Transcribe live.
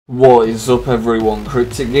What is up everyone,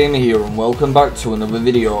 KrypticGamer here and welcome back to another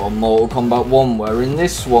video on Mortal Kombat 1, where in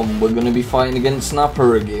this one we're going to be fighting against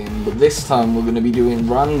Nappr again, but this time we're going to be doing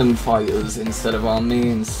random fighters instead of our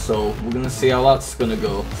mains, so we're going to see how that's going to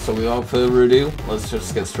go. So without further ado, let's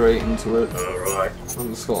just get straight into it. Alright. I'm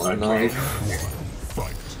just got a knife.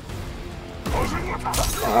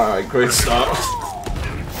 Alright, great start.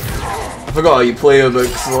 I forgot how you play it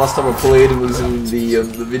because the last time I played it was in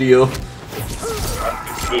the video.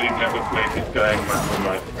 I've really never played this guy in my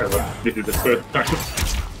life ever. This is the first time.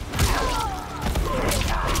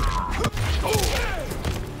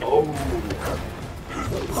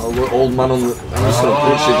 Oh, we're old man on the... I'm just gonna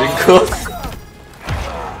put Shijinko.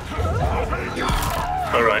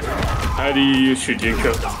 Alright. How do you use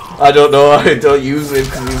Shijinko? I don't know, I don't use it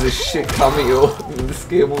because he's a shit cameo in this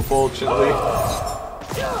game, unfortunately.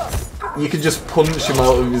 You can just punch him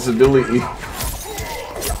out of his ability.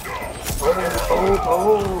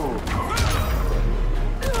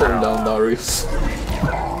 Put him down, Darius.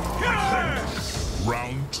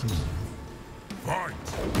 Round 2. Fight.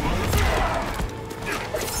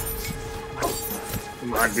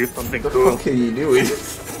 Come on, do something What cool. the fuck are you doing?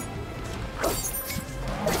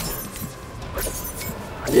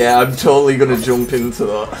 Yeah, I'm totally gonna jump into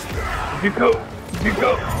that. You go. You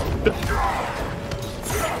go.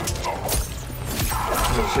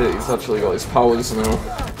 Oh shit, he's actually got his powers now.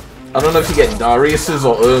 I don't know if you get Darius's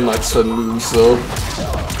or Ermac's for moves though.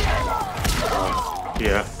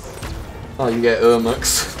 Yeah. Oh, you get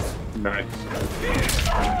Ermac's. Nice.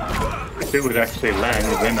 If it would actually land,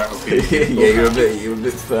 then that would be... Yeah, you're a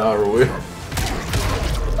bit far away.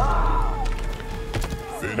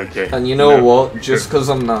 Okay. And you know what? Just because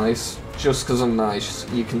I'm nice,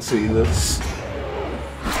 you can see this.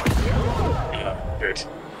 Yeah, good.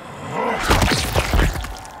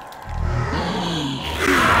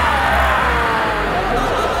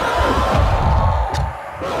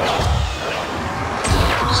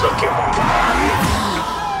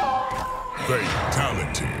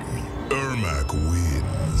 Fatality. Ermac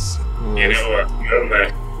wins. You know what?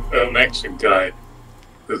 Ermac's a guy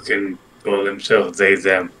who can call himself they,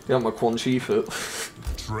 them. Got my Quan Chi fit.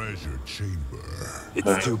 Treasure chamber.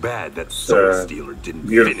 It's too bad that Soul Stealer didn't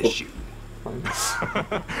beautiful. finish you. Thanks.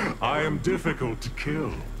 I am difficult to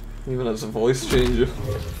kill. Even as a voice changer.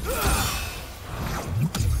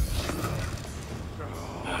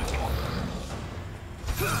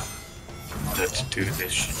 Let's do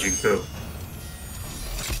this, Shijinko.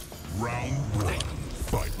 Round 1.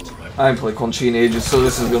 Fight. I haven't played Quan Chi in ages, so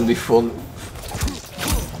this is gonna be fun.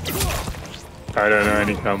 I don't know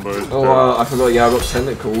any combos. Oh wow, I forgot, yeah, I got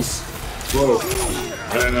tentacles. Whoa.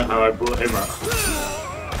 I don't know how I brought him up.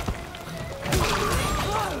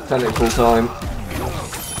 Tentacle time.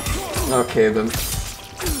 Okay then.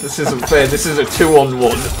 This isn't fair, this is a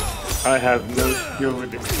 2-on-1. I have no skill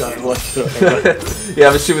with this guy whatsoever. Yeah,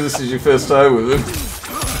 I'm assuming this is your first time with him.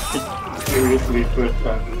 Seriously, first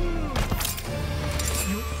time.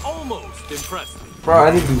 You almost impressed me. Bro, I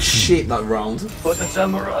didn't do shit that round. For the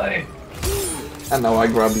samurai! And now I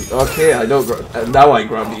grab you. Okay, I don't grab. And now I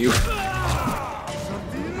grab you.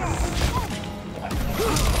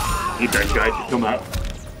 Need that guy to come out.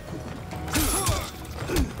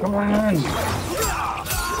 Come on!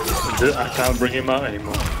 I can't bring him out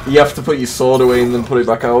anymore. You have to put your sword away and then put it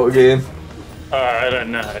back out again. I don't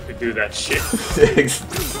know how to do that shit.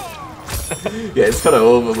 Yeah, it's kind of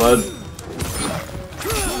over, man.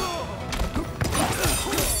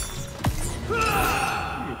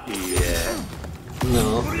 Yeah.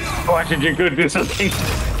 No. Why should you go do something?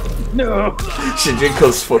 No!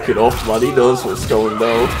 Shijinko's fucking off, man. He knows what's going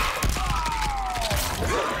down.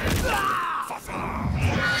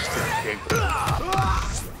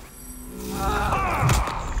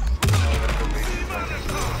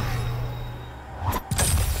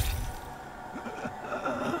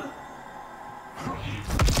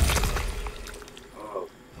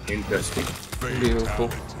 Interesting. Beautiful.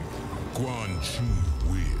 Quan Chi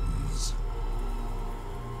wins.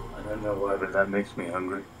 I don't know why, but that makes me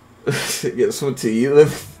hungry. Get something to eat then.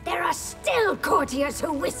 There are still courtiers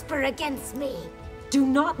who whisper against me. Do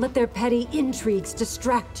not let their petty intrigues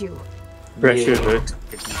distract you. Pressure hurt.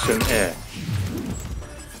 Give me some air.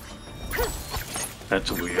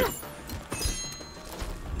 That's weird.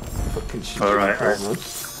 Fucking shit. Alright, Round 1.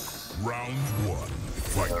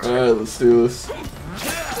 Fight. Alright, let's do this.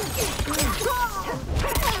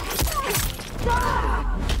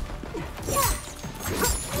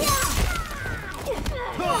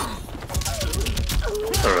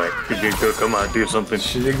 Alright, Shijinko, come on, do something.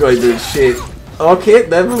 Shijinko ain't doing shit. Okay,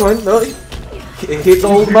 never mind. No, hit the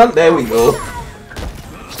old man. There we go.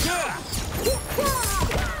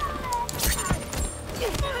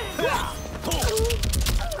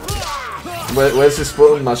 Where's this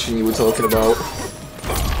button mashing you were talking about?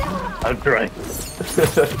 I'm trying.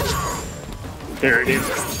 There it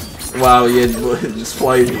is. Wow, yeah, just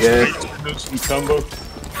fly in the air. Some combo.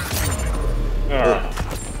 Ah.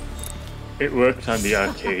 It worked on the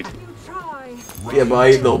arcade. Try. Yeah, but I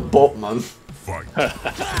ain't no bot, man. Fight.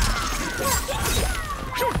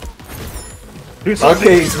 Do something.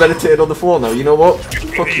 Okay, he's meditating on the floor now. You know what?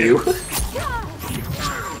 Fuck you.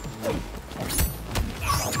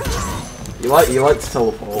 You like to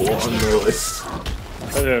teleport, what I noticed.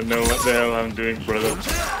 I don't know what the hell I'm doing, brother.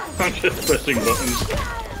 I'm just pressing buttons.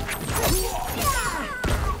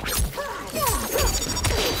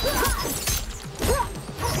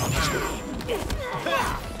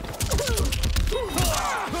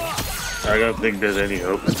 I don't think there's any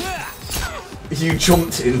hope. You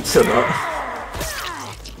jumped into that.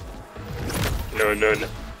 No.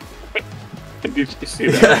 Did you see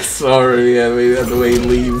that? Yeah, sorry, yeah, maybe that's the way he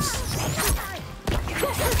leaves.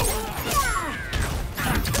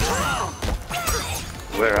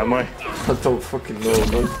 Where am I? I don't fucking know,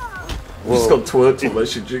 man. Just got twerked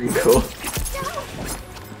unless you Jinko.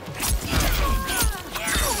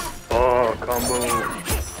 Oh, combo.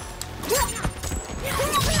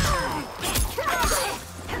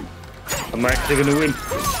 I'm actually gonna win.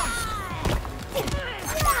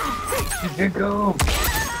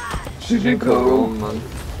 Jinko, man.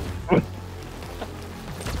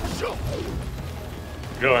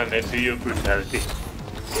 Go on then, do your brutality.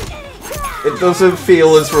 It doesn't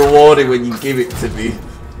feel as rewarding when you give it to me.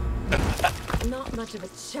 Not much of a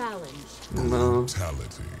challenge. No.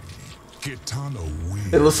 Brutality. Kitana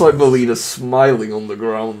wins. It looks like Melina's smiling on the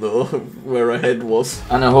ground though, where her head was.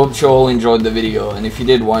 And I hope you all enjoyed the video, and if you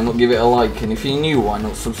did, why not give it a like, and if you're new, why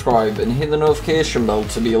not subscribe, and hit the notification bell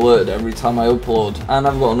to be alerted every time I upload. And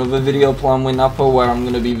I've got another video planned with Nappr where I'm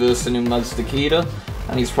going to be versing him as Takeda,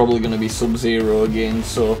 and he's probably going to be Sub-Zero again,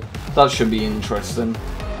 so that should be interesting.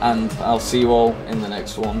 And I'll see you all in the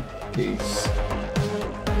next one. Peace.